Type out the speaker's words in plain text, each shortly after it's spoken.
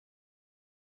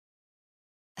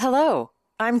Hello,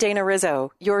 I'm Dana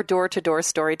Rizzo, your door-to-door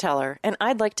storyteller, and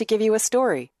I'd like to give you a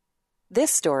story. This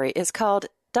story is called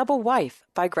Double Wife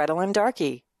by Gretel and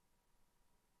Darky.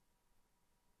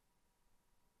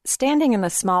 Standing in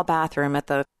the small bathroom at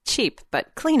the cheap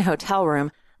but clean hotel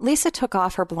room, Lisa took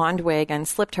off her blonde wig and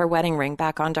slipped her wedding ring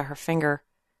back onto her finger.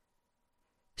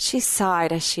 She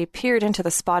sighed as she peered into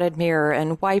the spotted mirror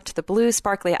and wiped the blue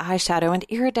sparkly eyeshadow and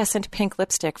iridescent pink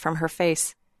lipstick from her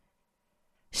face.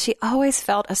 She always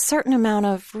felt a certain amount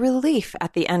of relief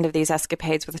at the end of these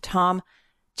escapades with Tom,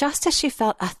 just as she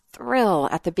felt a thrill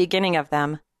at the beginning of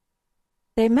them.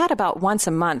 They met about once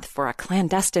a month for a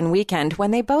clandestine weekend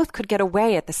when they both could get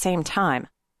away at the same time.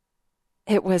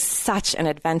 It was such an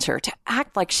adventure to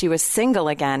act like she was single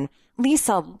again.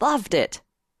 Lisa loved it.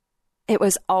 It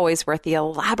was always worth the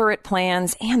elaborate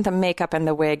plans and the makeup and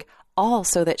the wig, all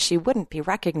so that she wouldn't be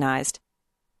recognized.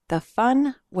 The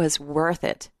fun was worth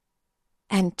it.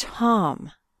 And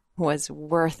Tom was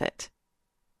worth it.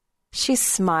 She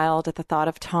smiled at the thought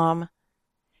of Tom.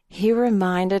 He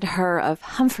reminded her of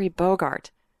Humphrey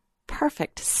Bogart,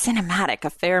 perfect cinematic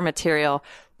affair material,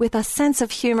 with a sense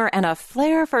of humor and a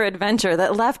flair for adventure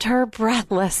that left her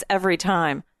breathless every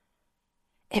time.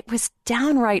 It was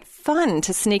downright fun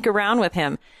to sneak around with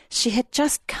him. She had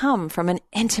just come from an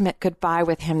intimate goodbye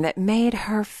with him that made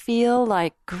her feel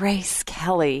like Grace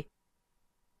Kelly.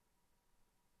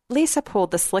 Lisa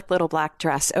pulled the slick little black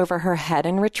dress over her head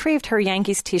and retrieved her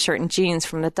Yankees t-shirt and jeans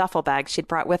from the duffel bag she'd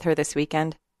brought with her this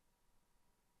weekend.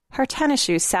 Her tennis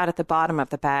shoes sat at the bottom of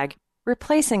the bag,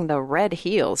 replacing the red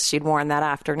heels she'd worn that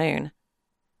afternoon.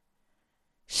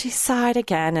 She sighed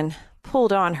again and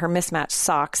pulled on her mismatched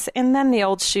socks and then the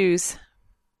old shoes.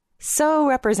 So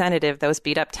representative, those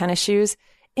beat-up tennis shoes.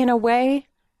 In a way,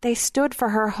 they stood for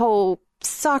her whole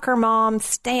soccer mom,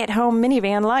 stay-at-home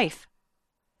minivan life.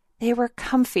 They were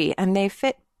comfy and they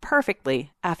fit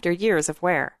perfectly after years of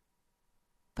wear.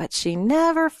 But she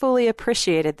never fully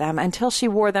appreciated them until she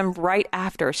wore them right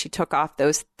after she took off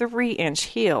those 3-inch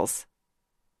heels.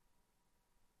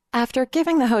 After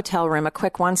giving the hotel room a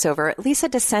quick once-over, Lisa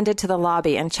descended to the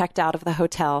lobby and checked out of the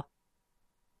hotel.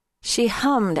 She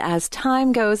hummed as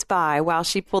time goes by while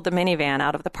she pulled the minivan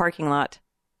out of the parking lot.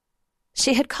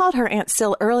 She had called her Aunt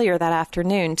Sil earlier that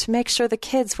afternoon to make sure the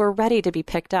kids were ready to be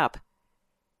picked up.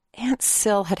 Aunt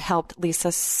Sil had helped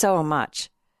Lisa so much.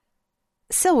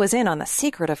 Sil was in on the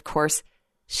secret, of course.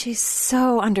 She's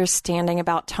so understanding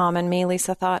about Tom and me,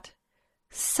 Lisa thought.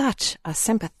 Such a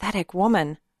sympathetic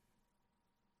woman.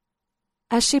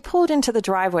 As she pulled into the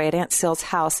driveway at Aunt Sil's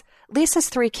house, Lisa's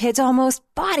 3 kids almost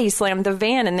body-slammed the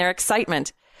van in their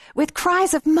excitement. With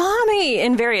cries of "Mommy!"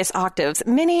 in various octaves,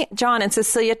 Minnie, John, and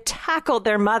Cecilia tackled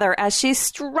their mother as she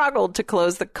struggled to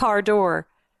close the car door.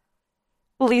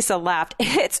 Lisa laughed.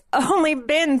 "It's only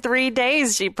been 3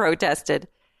 days," she protested.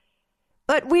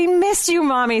 "But we miss you,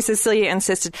 Mommy," Cecilia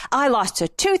insisted. "I lost a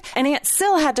tooth, and Aunt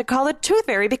Sil had to call the tooth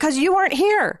fairy because you weren't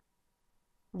here."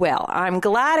 "Well, I'm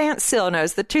glad Aunt Sil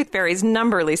knows the tooth fairy's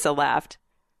number," Lisa laughed.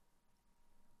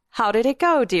 "How did it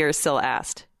go, dear?" Sil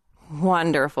asked.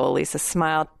 "Wonderful," Lisa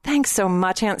smiled. "Thanks so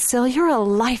much, Aunt Sil. You're a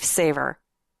lifesaver."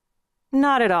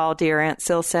 "Not at all, dear," Aunt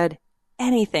Sil said.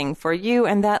 "Anything for you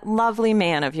and that lovely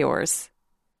man of yours."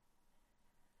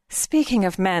 "Speaking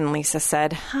of men," Lisa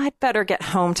said, "I'd better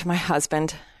get home to my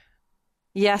husband."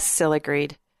 "Yes," Sil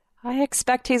agreed. "I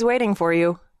expect he's waiting for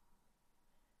you."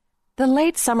 The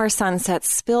late summer sunset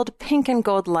spilled pink and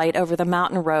gold light over the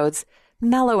mountain roads,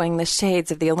 mellowing the shades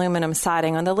of the aluminum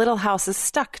siding on the little houses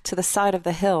stuck to the side of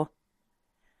the hill.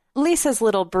 Lisa's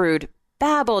little brood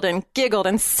babbled and giggled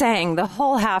and sang the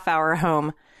whole half-hour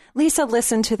home. Lisa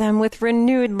listened to them with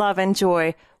renewed love and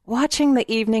joy, watching the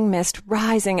evening mist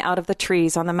rising out of the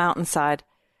trees on the mountainside.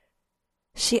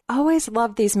 She always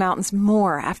loved these mountains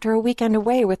more after a weekend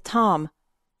away with Tom.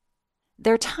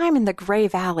 Their time in the Gray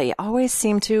Valley always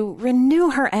seemed to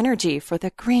renew her energy for the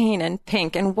green and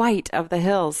pink and white of the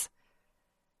hills.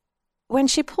 When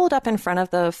she pulled up in front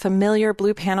of the familiar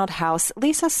blue-paneled house,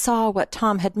 Lisa saw what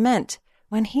Tom had meant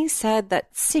when he said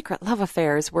that secret love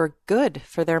affairs were good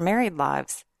for their married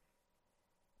lives.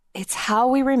 "It's how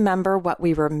we remember what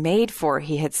we were made for,"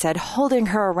 he had said, holding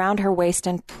her around her waist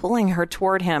and pulling her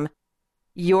toward him.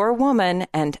 "You're woman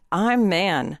and I'm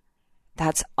man.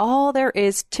 That's all there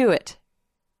is to it."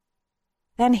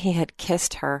 Then he had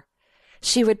kissed her.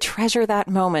 She would treasure that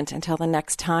moment until the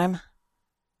next time.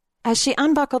 As she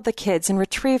unbuckled the kids and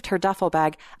retrieved her duffel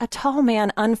bag, a tall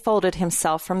man unfolded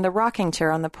himself from the rocking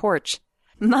chair on the porch.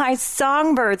 "My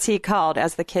songbirds," he called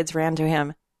as the kids ran to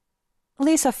him.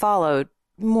 Lisa followed,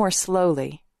 more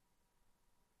slowly.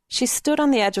 She stood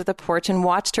on the edge of the porch and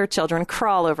watched her children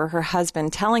crawl over her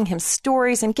husband, telling him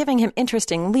stories and giving him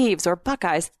interesting leaves or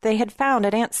buckeyes they had found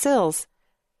at Aunt Sill's.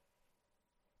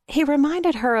 He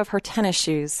reminded her of her tennis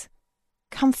shoes,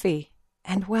 comfy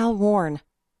and well worn.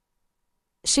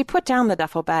 She put down the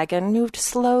duffel bag and moved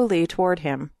slowly toward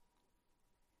him.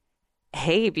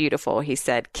 "Hey, beautiful," he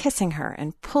said, kissing her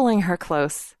and pulling her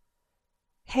close.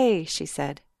 "Hey," she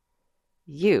said.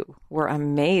 "You were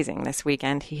amazing this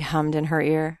weekend," he hummed in her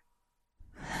ear.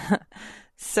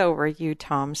 "So were you,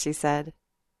 Tom," she said.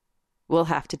 "We'll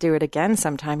have to do it again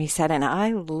sometime," he said, "and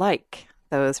I like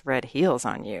those red heels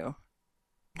on you."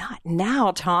 "Not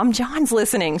now, Tom. John's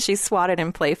listening," she swatted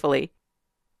him playfully.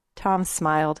 Tom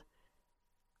smiled.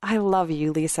 "I love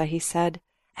you, Lisa," he said,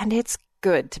 "and it's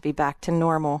good to be back to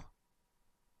normal."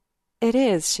 "It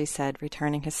is," she said,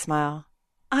 returning his smile.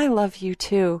 "I love you,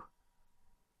 too."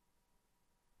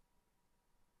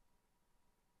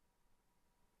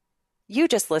 You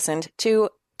just listened to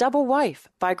Double Wife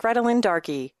by Gretelyn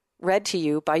Darkey, read to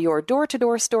you by your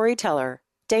door-to-door storyteller,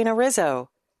 Dana Rizzo.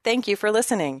 Thank you for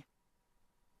listening.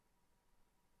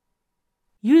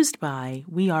 Used by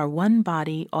We Are One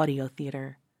Body Audio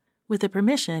Theater, with the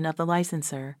permission of the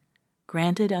licensor,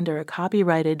 granted under a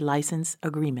copyrighted license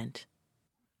agreement.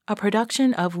 A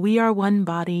production of We Are One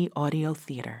Body Audio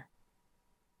Theater.